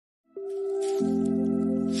My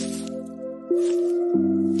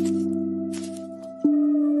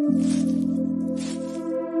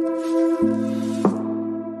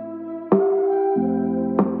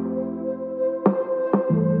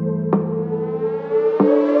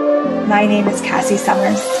name is Cassie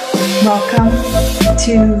Summers. Welcome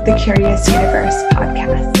to the Curious Universe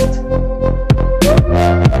podcast.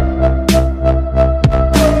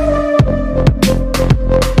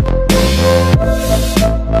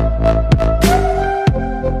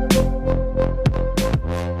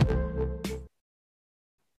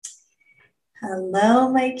 Hello,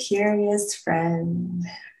 my curious friend.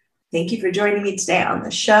 Thank you for joining me today on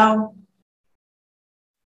the show.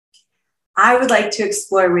 I would like to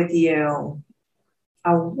explore with you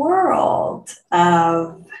a world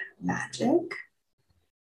of magic,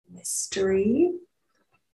 mystery,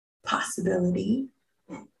 possibility,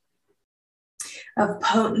 of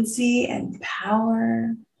potency and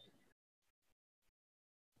power.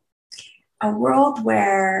 A world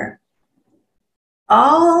where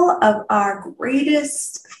all of our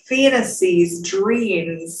greatest fantasies,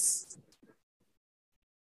 dreams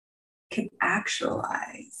can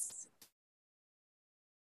actualize.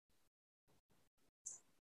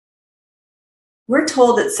 We're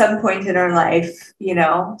told at some point in our life,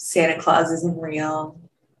 Santa Claus isn't real.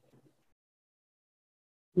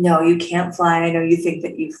 No, you can't fly. I know you think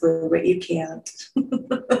that you flew, but you can't.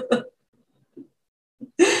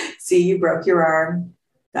 See, you broke your arm.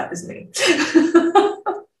 That was me.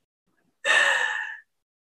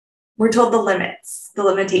 We're told the limits, the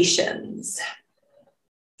limitations.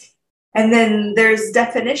 And then there's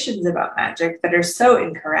definitions about magic that are so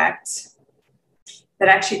incorrect that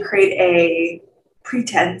actually create a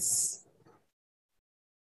pretense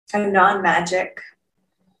of non-magic.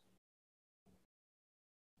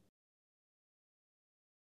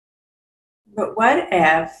 But what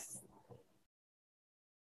if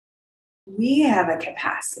we have a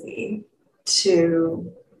capacity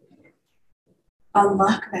to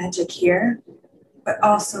unlock magic here, but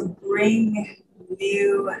also bring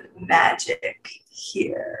new magic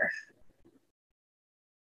here?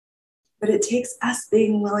 But it takes us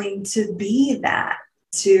being willing to be that,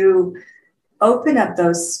 to open up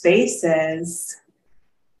those spaces,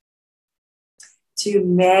 to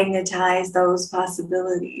magnetize those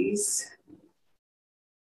possibilities.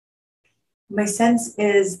 My sense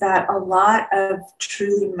is that a lot of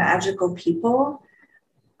truly magical people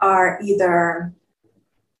are either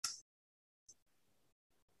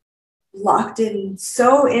locked in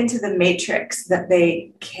so into the matrix that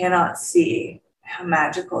they cannot see how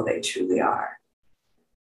magical they truly are,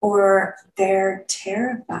 or they're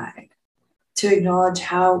terrified to acknowledge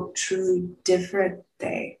how truly different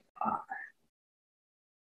they are.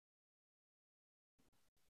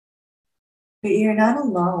 But you're not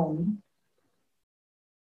alone.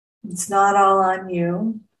 It's not all on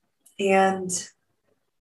you. And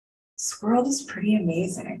this world is pretty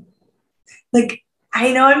amazing. Like,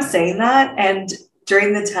 I know I'm saying that, and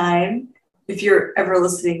during the time, if you're ever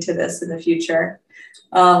listening to this in the future,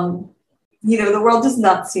 the world does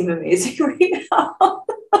not seem amazing right now.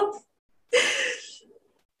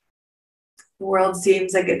 The world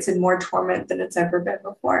seems like it's in more torment than it's ever been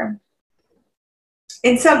before.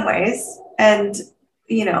 In some ways, and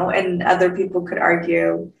other people could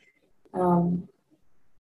argue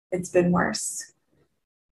it's been worse.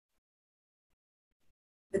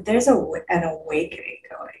 But there's an awakening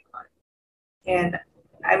going on. And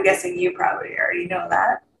I'm guessing you probably already know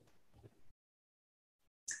that.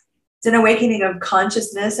 It's an awakening of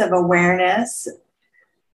consciousness, of awareness,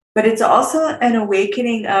 but it's also an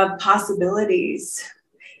awakening of possibilities.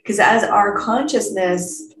 Because as our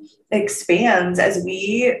consciousness expands, as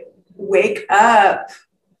we wake up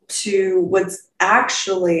to what's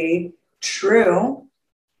actually true,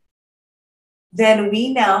 then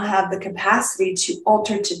we now have the capacity to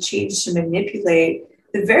alter, to change, to manipulate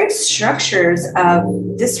the very structures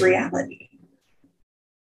of this reality.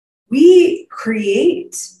 We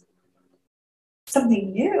create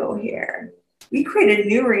something new here. We create a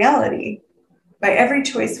new reality by every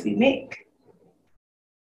choice we make.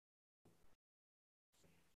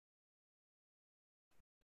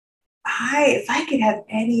 If I could have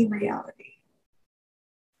any reality,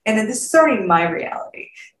 and then this is already my reality,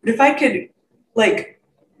 but if I could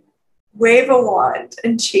wave a wand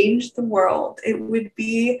and change the world, it would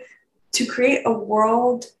be to create a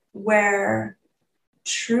world where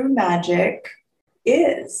true magic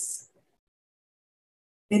is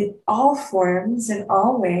in all forms, in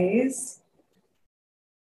all ways.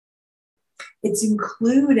 It's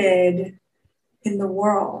included in the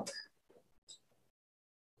world.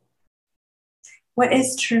 What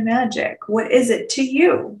is true magic? What is it to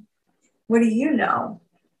you? What do you know?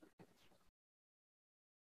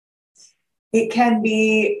 It can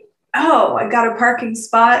be, oh, I got a parking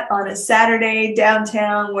spot on a Saturday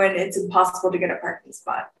downtown when it's impossible to get a parking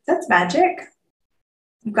spot. That's magic.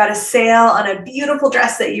 You've got a sale on a beautiful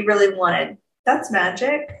dress that you really wanted. That's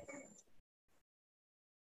magic.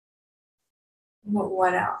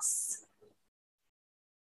 What else?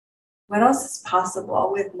 What else is possible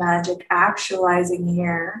with magic actualizing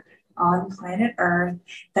here on planet Earth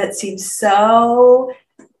that seems so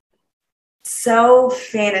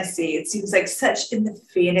fantasy? It seems like such in the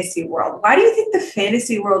fantasy world. Why do you think the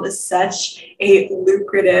fantasy world is such a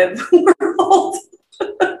lucrative world?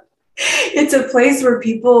 It's a place where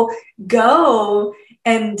people go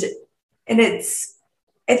and it's,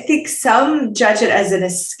 I think some judge it as an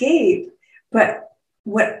escape, but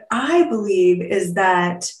what I believe is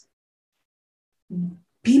that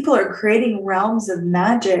people are creating realms of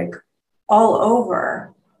magic all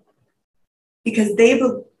over because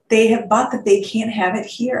they have bought that they can't have it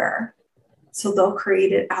here. So they'll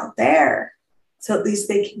create it out there. So at least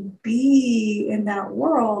they can be in that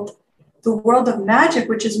world, the world of magic,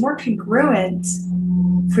 which is more congruent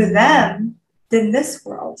for them than this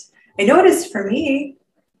world. I know it is for me.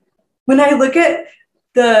 When I look at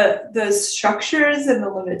the structures and the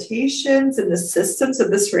limitations and the systems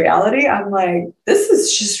of this reality, I'm like, this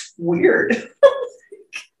is just weird.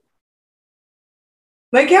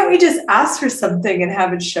 Why can't we just ask for something and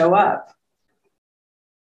have it show up?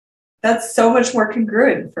 That's so much more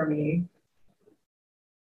congruent for me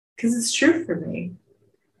because it's true for me.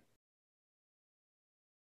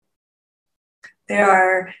 There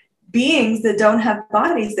are beings that don't have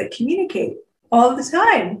bodies that communicate all the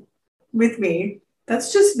time with me.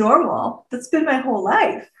 That's just normal. That's been my whole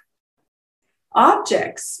life.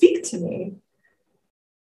 Objects speak to me.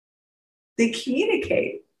 They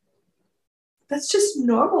communicate. That's just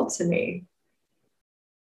normal to me.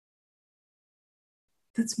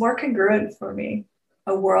 That's more congruent for me.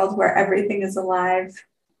 A world where everything is alive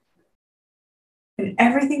and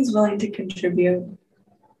everything's willing to contribute.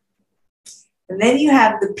 And then you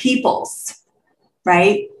have the peoples,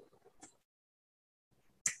 right?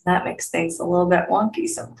 That makes things a little bit wonky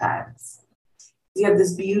sometimes. You have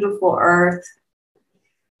this beautiful earth,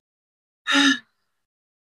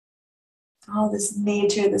 all this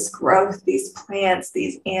nature, this growth, these plants,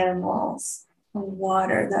 these animals, the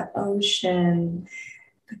water, the ocean,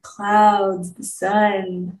 the clouds, the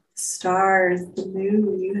sun, the stars, the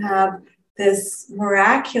moon. You have this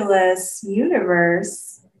miraculous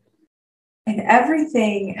universe, and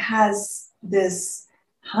everything has this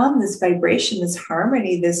hum, this vibration, this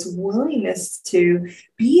harmony, this willingness to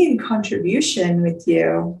be in contribution with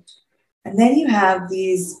you. And then you have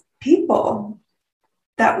these people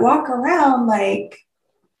that walk around like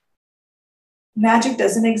magic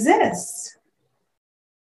doesn't exist.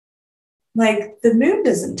 Like the moon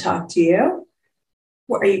doesn't talk to you.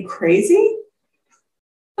 What, are you crazy?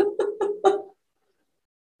 The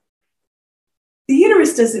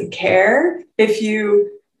universe doesn't care if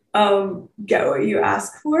you get what you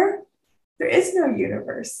ask for. There is no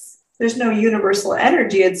universe. There's no universal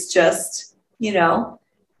energy. It's just,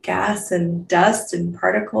 gas and dust and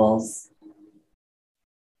particles.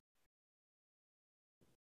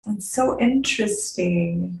 It's so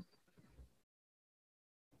interesting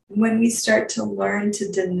when we start to learn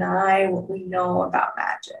to deny what we know about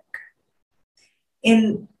magic.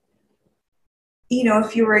 And,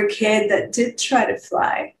 if you were a kid that did try to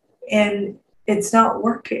fly and it's not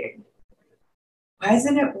working, why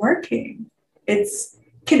isn't it working? It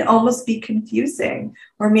can almost be confusing.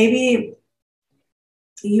 Or maybe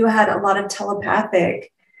you had a lot of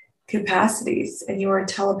telepathic capacities and you were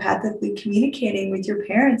telepathically communicating with your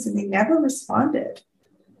parents and they never responded.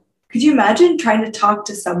 Could you imagine trying to talk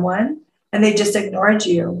to someone and they just ignored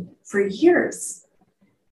you for years?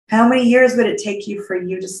 How many years would it take you for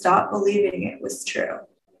you to stop believing it was true,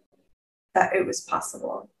 that it was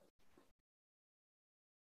possible?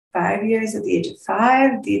 5 years, at the age of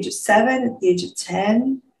 5, at the age of 7, at the age of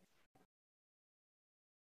 10?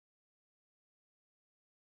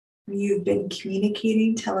 You've been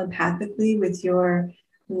communicating telepathically with your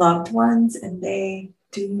loved ones and they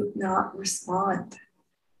do not respond.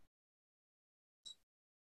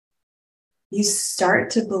 You start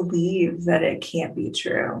to believe that it can't be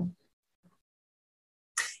true.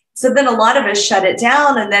 So then a lot of us shut it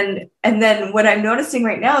down. And then what I'm noticing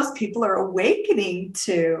right now is people are awakening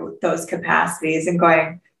to those capacities and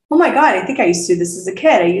going, oh my God, I think I used to do this as a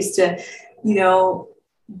kid. I used to,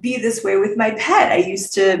 be this way with my pet.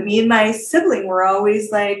 Me and my sibling were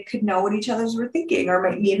always like, could know what each other's were thinking, or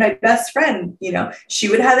me and my best friend, she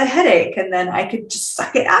would have a headache and then I could just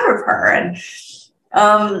suck it out of her.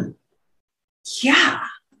 And yeah,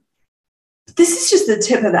 this is just the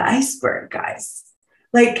tip of the iceberg, guys.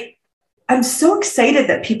 Like, I'm so excited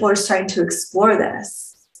that people are starting to explore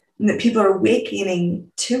this and that people are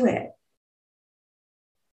awakening to it.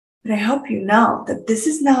 But I hope you know that this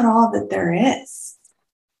is not all that there is.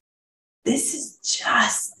 This is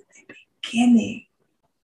just the beginning.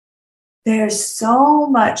 There's so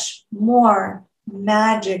much more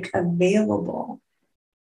magic available,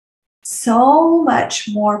 so much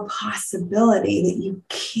more possibility that you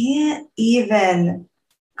can't even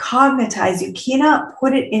cognitize. You cannot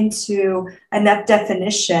put it into enough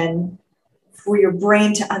definition for your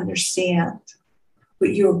brain to understand,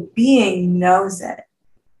 but your being knows it.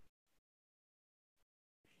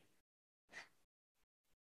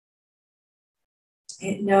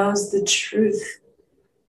 It knows the truth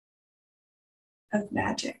of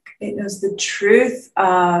magic. It knows the truth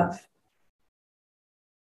of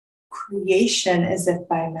creation as if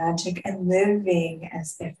by magic and living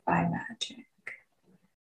as if by magic.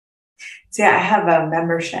 So yeah, I have a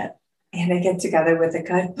membership and I get together with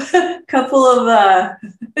a couple of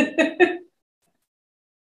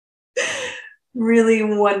really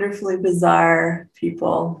wonderfully bizarre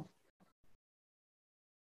people.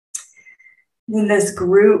 In this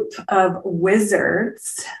group of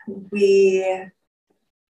wizards, we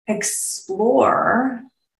explore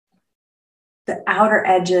the outer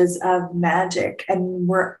edges of magic, and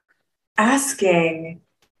we're asking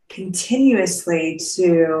continuously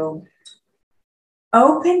to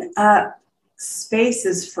open up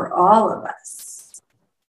spaces for all of us.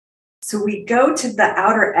 So we go to the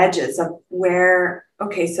outer edges of where,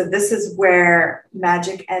 okay, so this is where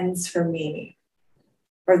magic ends for me,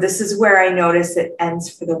 or this is where I notice it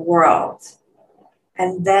ends for the world.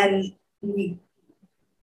 And then we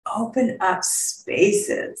open up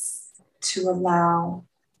spaces to allow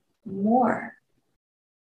more.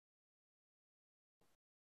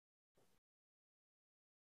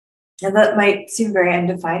 And that might seem very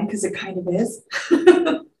undefined because it kind of is.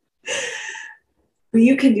 But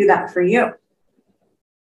you can do that for you.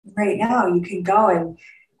 Right now, you can go and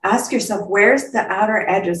ask yourself, where's the outer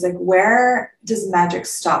edges? Like, where does magic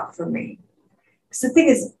stop for me? Because the thing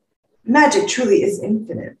is, magic truly is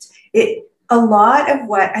infinite. A lot of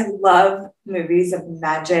what I love movies of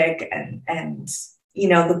magic and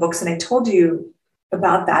the books, and I told you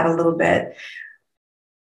about that a little bit.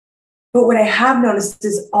 But what I have noticed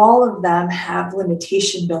is all of them have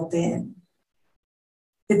limitation built in.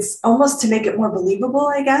 It's almost to make it more believable,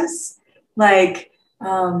 I guess. Like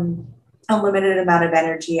a limited amount of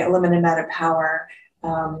energy, a limited amount of power,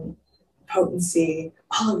 potency,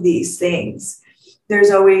 all of these things.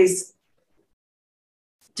 There's always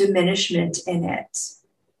diminishment in it.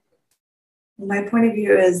 My point of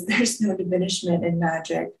view is there's no diminishment in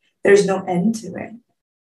magic. There's no end to it.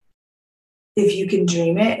 If you can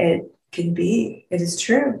dream it, it can be. It is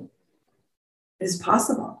true. It is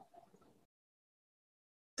possible.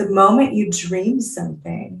 The moment you dream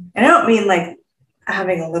something, and I don't mean like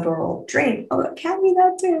having a literal dream, although it can be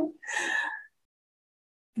that too.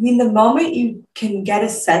 I mean, the moment you can get a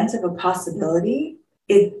sense of a possibility,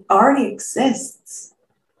 it already exists,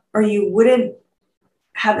 or you wouldn't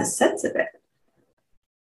have a sense of it.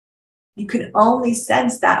 You can only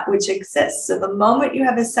sense that which exists. So the moment you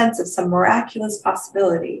have a sense of some miraculous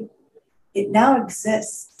possibility, it now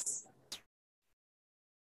exists.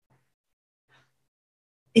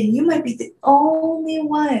 And you might be the only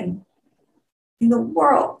one in the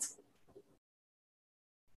world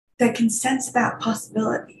that can sense that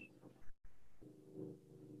possibility.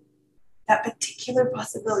 That particular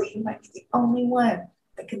possibility, you might be the only one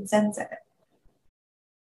that can sense it.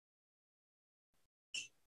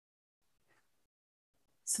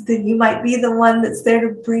 So then you might be the one that's there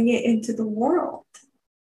to bring it into the world.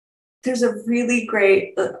 There's a really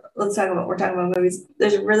great, we're talking about movies.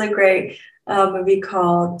 There's a really great movie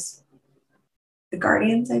called The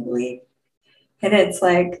Guardians, I believe. And it's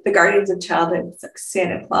like the Guardians of Childhood. It's like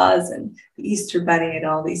Santa Claus and the Easter Bunny and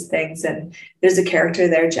all these things. And there's a character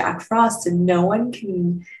there, Jack Frost, and no one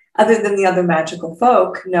can, other than the other magical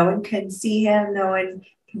folk, no one can see him, no one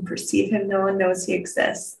can perceive him, no one knows he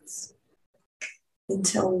exists.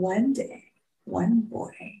 Until one day, one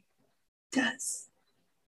boy does.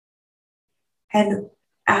 And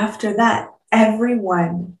after that,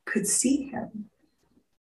 everyone could see him.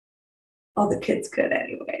 All the kids could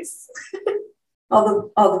anyways.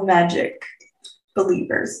 all the magic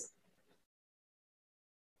believers.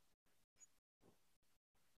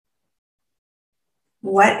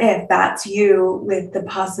 What if that's you with the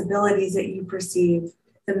possibilities that you perceive,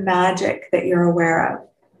 the magic that you're aware of?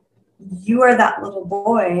 You are that little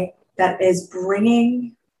boy that is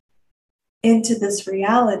bringing into this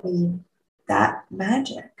reality that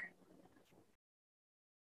magic.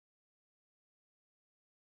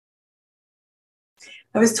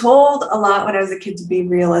 I was told a lot when I was a kid to be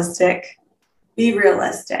realistic. Be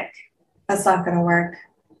realistic. That's not going to work.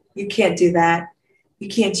 You can't do that. You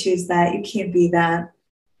can't choose that. You can't be that.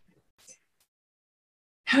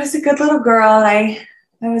 I was a good little girl, and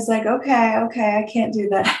I was like, okay, I can't do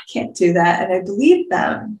that. I can't do that. And I believed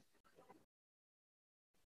them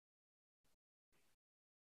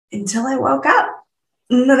until I woke up.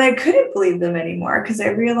 And then I couldn't believe them anymore because I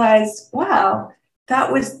realized, wow,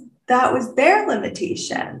 that was their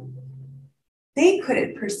limitation. They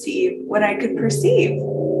couldn't perceive what I could perceive.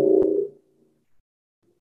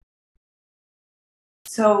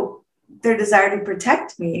 So their desire to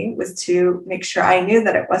protect me was to make sure I knew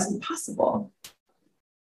that it wasn't possible.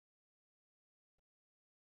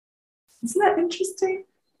 Isn't that interesting?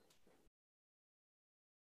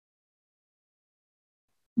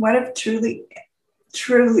 What if truly,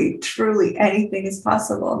 truly, truly anything is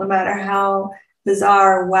possible, no matter how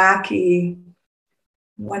bizarre, wacky,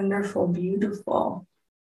 wonderful, beautiful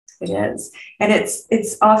it is? And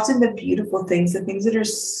it's often the beautiful things, the things that are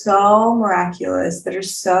so miraculous, that are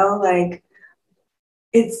so like,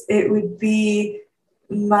 it would be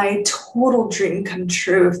my total dream come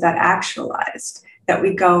true if that actualized, that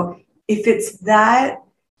we go, if it's that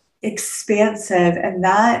expansive and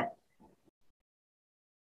that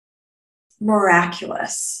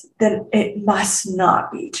miraculous, then it must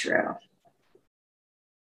not be true.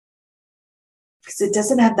 Because it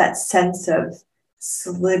doesn't have that sense of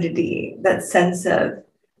solidity, that sense of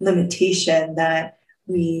limitation that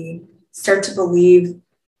we start to believe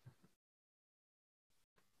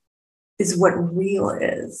is what real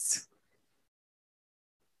is.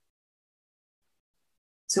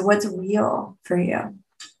 So, what's real for you?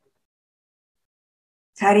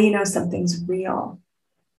 How do you know something's real?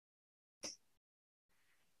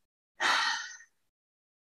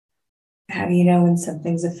 How do you know when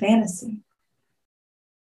something's a fantasy?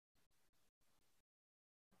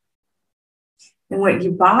 And what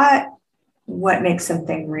you bought, what makes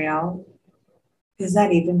something real? Is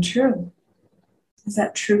that even true? Is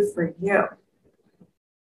that true for you?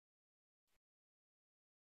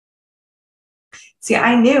 See,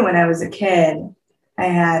 I knew when I was a kid, I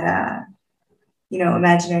had,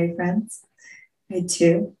 imaginary friends. I had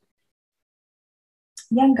two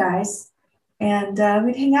young guys, and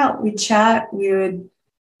we'd hang out, we'd chat, I knew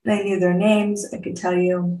their names, I could tell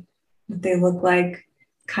you what they looked like,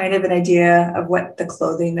 kind of an idea of what the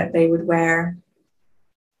clothing that they would wear.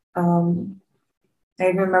 I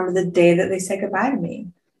remember the day that they said goodbye to me.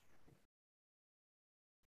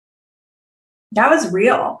 That was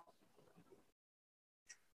real.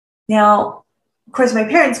 Now, of course, my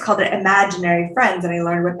parents called it imaginary friends, and I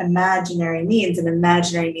learned what imaginary means. And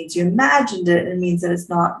imaginary means you imagined it, and it means that it's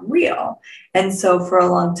not real. And so for a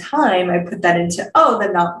long time, I put that into,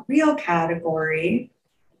 the not real category.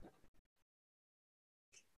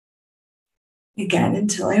 Again,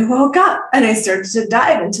 until I woke up and I started to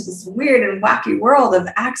dive into this weird and wacky world of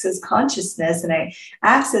access consciousness. And I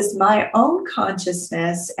accessed my own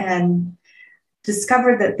consciousness and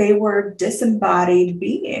discovered that they were disembodied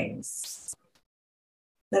beings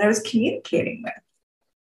that I was communicating with.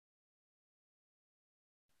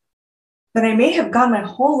 But I may have gone my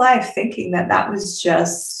whole life thinking that that was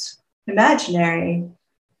just imaginary.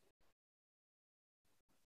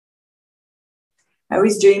 I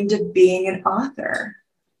always dreamed of being an author.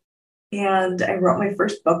 And I wrote my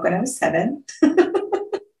first book when I was 7.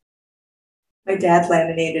 My dad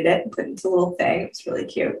laminated it and put it into a little thing. It was really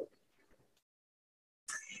cute.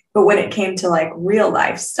 But when it came to like real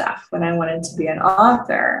life stuff, when I wanted to be an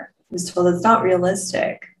author, I was told it's not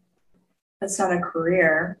realistic. That's not a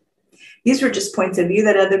career. These were just points of view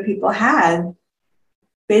that other people had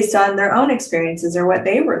based on their own experiences or what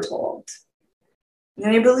they were told. And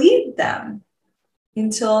I believed them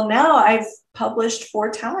until now. I've published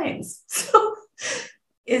 4 times.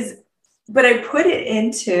 But I put it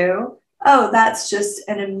into, that's just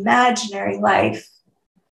an imaginary life.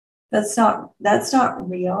 That's not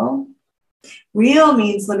real. Real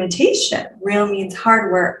means limitation. Real means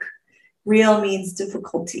hard work. Real means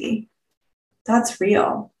difficulty. That's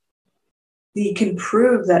real. You can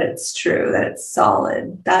prove that it's true, that it's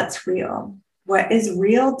solid. That's real. What is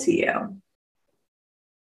real to you?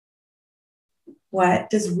 What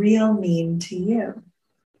does real mean to you?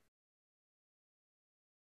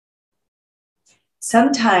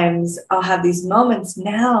 sometimes I'll have these moments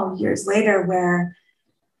now, years later, where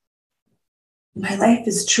my life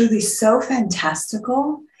is truly so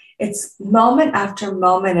fantastical. It's moment after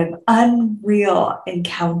moment of unreal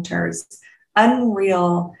encounters,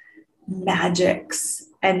 unreal magics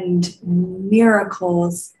and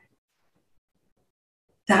miracles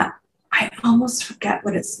that I almost forget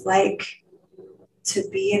what it's like to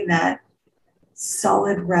be in that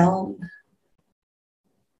solid realm.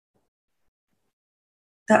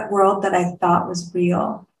 That world that I thought was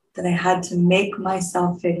real, that I had to make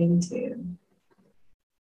myself fit into.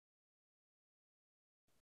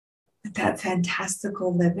 But that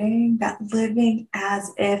fantastical living, that living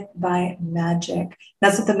as if by magic.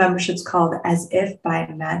 That's what the membership's called, as if by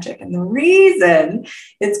magic. And the reason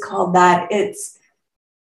it's called that, it's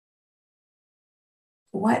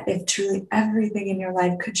what if truly everything in your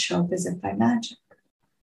life could show up as if by magic?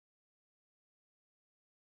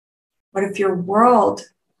 What if your world,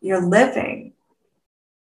 your living,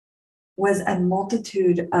 was a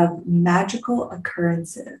multitude of magical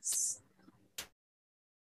occurrences?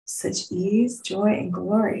 Such ease, joy, and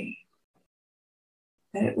glory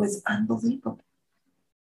that it was unbelievable.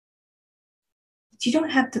 But you don't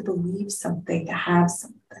have to believe something to have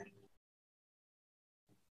something.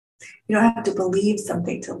 You don't have to believe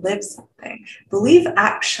something to live something. Belief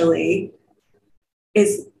actually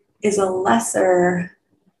is a lesser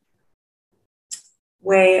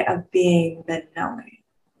way of being than knowing.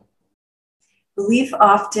 Belief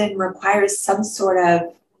often requires some sort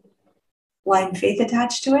of blind faith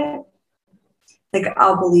attached to it. Like,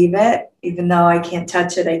 I'll believe it, even though I can't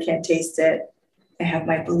touch it, I can't taste it. I have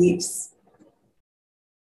my beliefs.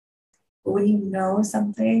 But when you know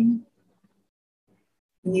something,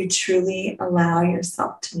 when you truly allow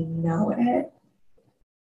yourself to know it,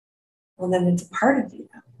 well, then it's a part of you.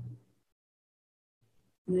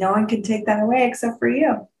 No one can take that away except for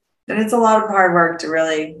you. And it's a lot of hard work to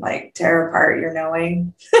really tear apart your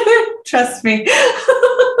knowing. Trust me.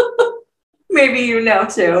 Maybe you know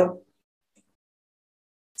too.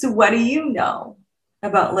 So what do you know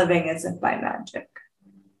about living as if by magic?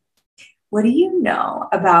 What do you know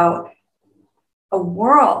about a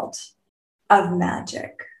world of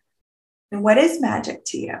magic? And what is magic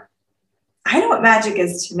to you? I know what magic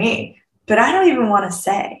is to me, but I don't even want to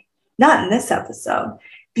say, not in this episode,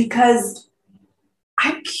 because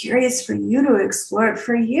I'm curious for you to explore it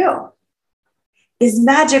for you. Is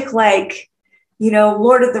magic like,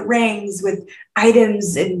 Lord of the Rings with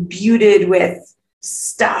items imbued with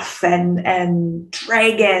stuff and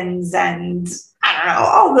dragons and I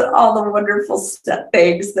don't know, all the wonderful stuff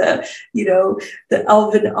things, the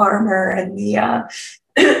elven armor and the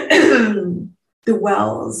the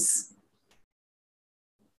wells?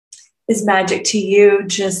 Is magic to you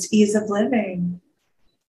just ease of living,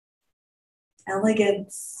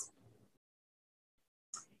 elegance?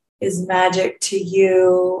 Is magic to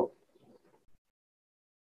you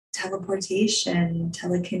teleportation,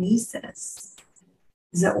 telekinesis?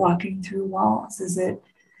 Is it walking through walls? Is it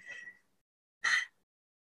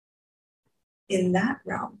in that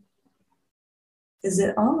realm? Is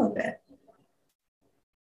it all of it?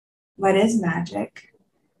 What is magic?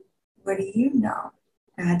 What do you know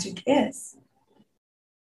magic is?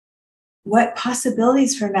 What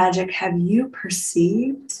possibilities for magic have you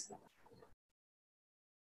perceived?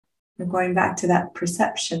 We're going back to that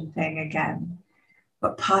perception thing again.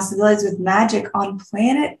 What possibilities with magic on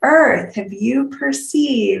planet Earth have you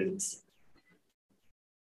perceived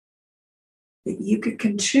that you could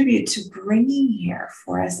contribute to bringing here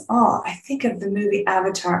for us all? I think of the movie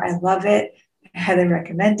Avatar. I love it. I highly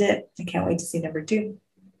recommend it. I can't wait to see number 2.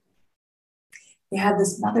 We have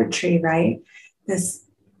this mother tree, right? This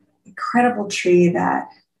incredible tree that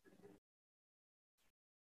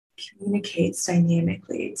communicates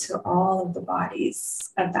dynamically to all of the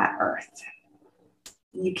bodies of that earth.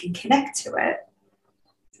 And you can connect to it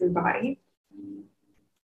through body.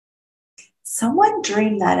 Someone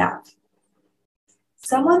dreamed that up.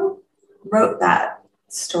 Someone wrote that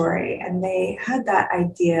story and they had that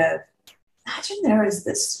idea of, imagine there was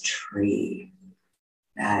this tree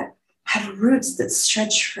that had roots that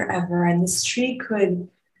stretched forever, and this tree could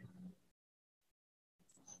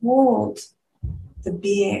hold the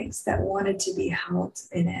beings that wanted to be held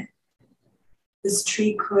in it. This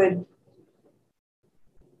tree could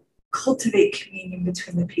cultivate communion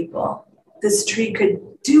between the people. This tree could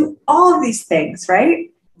do all of these things,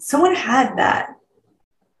 right? Someone had that.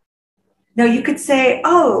 Now you could say,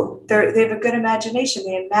 oh, they have a good imagination.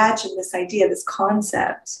 They imagine this idea, this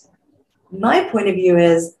concept. My point of view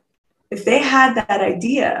is, if they had that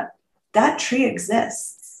idea, that tree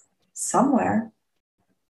exists somewhere.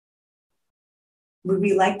 Would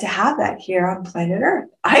we like to have that here on planet Earth?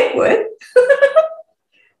 I would.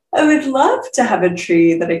 I would love to have a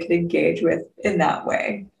tree that I could engage with in that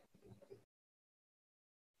way.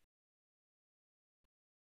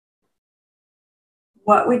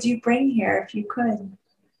 What would you bring here if you could?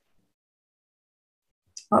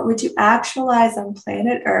 What would you actualize on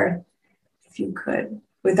planet Earth if you could,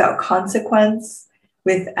 without consequence,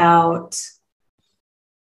 without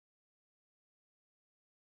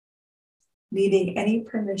needing any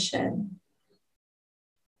permission?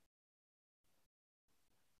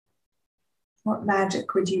 What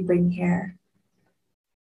magic would you bring here?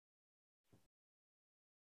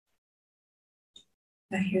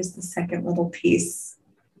 Now here's the second little piece.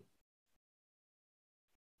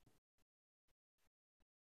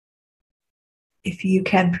 If you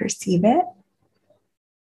can perceive it,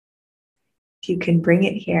 if you can bring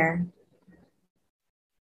it here,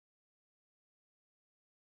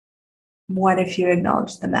 what if you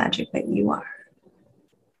acknowledge the magic that you are?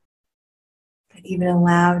 That even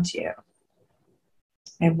allowed you.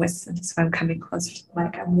 And whisper, so I'm coming closer to the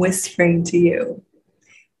mic. I'm whispering to you.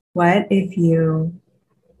 What if you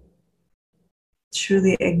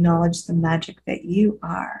truly acknowledge the magic that you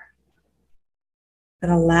are,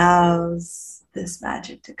 that allows this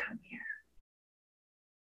magic to come here?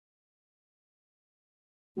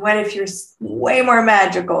 What if you're way more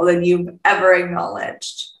magical than you've ever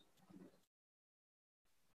acknowledged?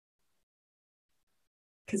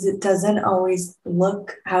 Because it doesn't always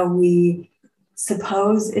look how we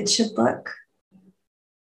suppose it should look.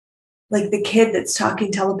 Like the kid that's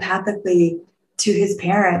talking telepathically to his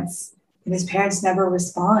parents, and his parents never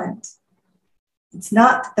respond. It's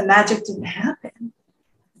not that the magic didn't happen.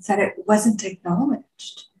 It's that it wasn't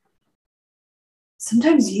acknowledged.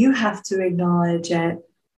 Sometimes you have to acknowledge it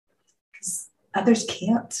because others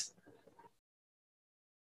can't.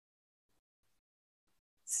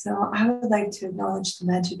 So I would like to acknowledge the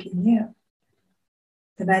magic in you.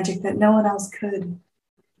 The magic that no one else could.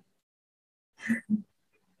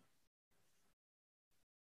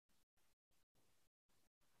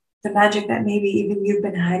 The magic that maybe even you've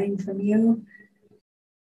been hiding from you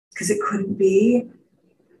because it couldn't be.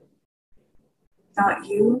 Not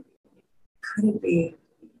you. Couldn't be.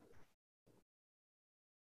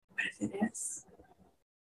 What if it is?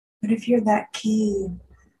 What if you're that key?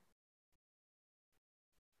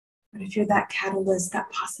 What if you're that catalyst,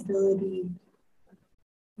 that possibility?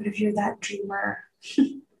 What if you're that dreamer?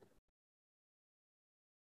 The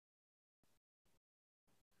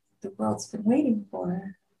world's been waiting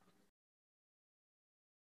for.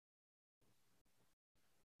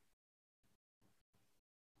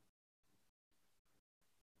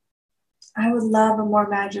 I would love a more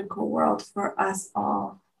magical world for us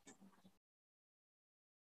all.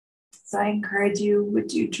 So I encourage you,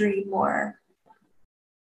 would you dream more?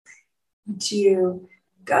 Would you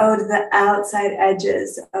go to the outside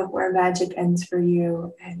edges of where magic ends for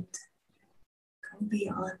you and go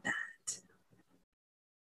beyond that?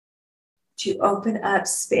 Would you open up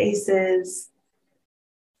spaces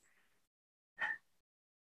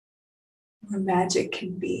where magic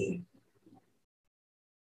can be?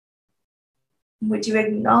 Would you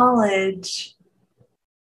acknowledge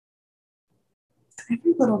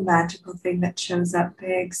every little magical thing that shows up,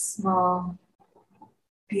 big, small,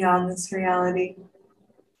 beyond this reality?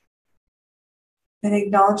 And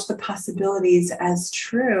acknowledge the possibilities as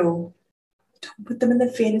true. Don't put them in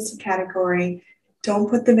the fantasy category. Don't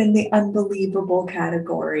put them in the unbelievable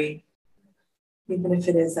category, even if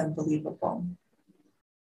it is unbelievable.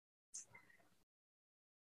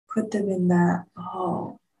 Put them in the,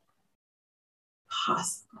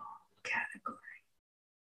 possible category.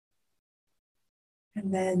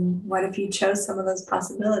 And then what if you chose some of those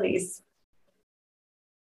possibilities?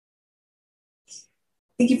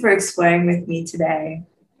 Thank you for exploring with me today.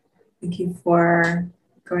 Thank you for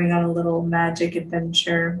going on a little magic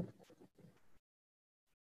adventure.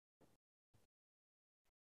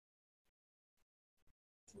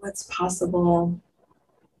 What's possible?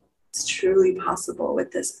 It's truly possible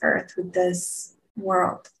with this earth, with this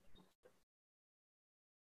world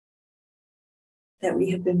that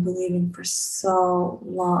we have been believing for so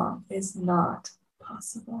long is not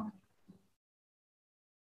possible.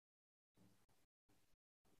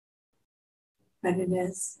 But it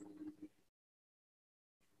is.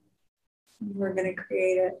 We're going to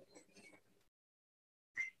create it.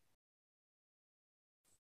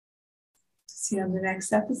 See you on the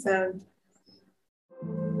next episode.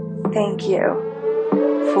 Thank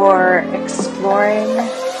you for exploring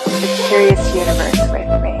the curious universe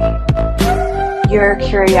with me. Your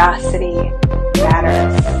curiosity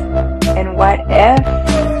matters. And what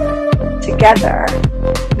if together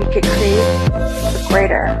we could create a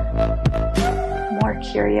greater, more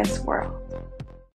curious world.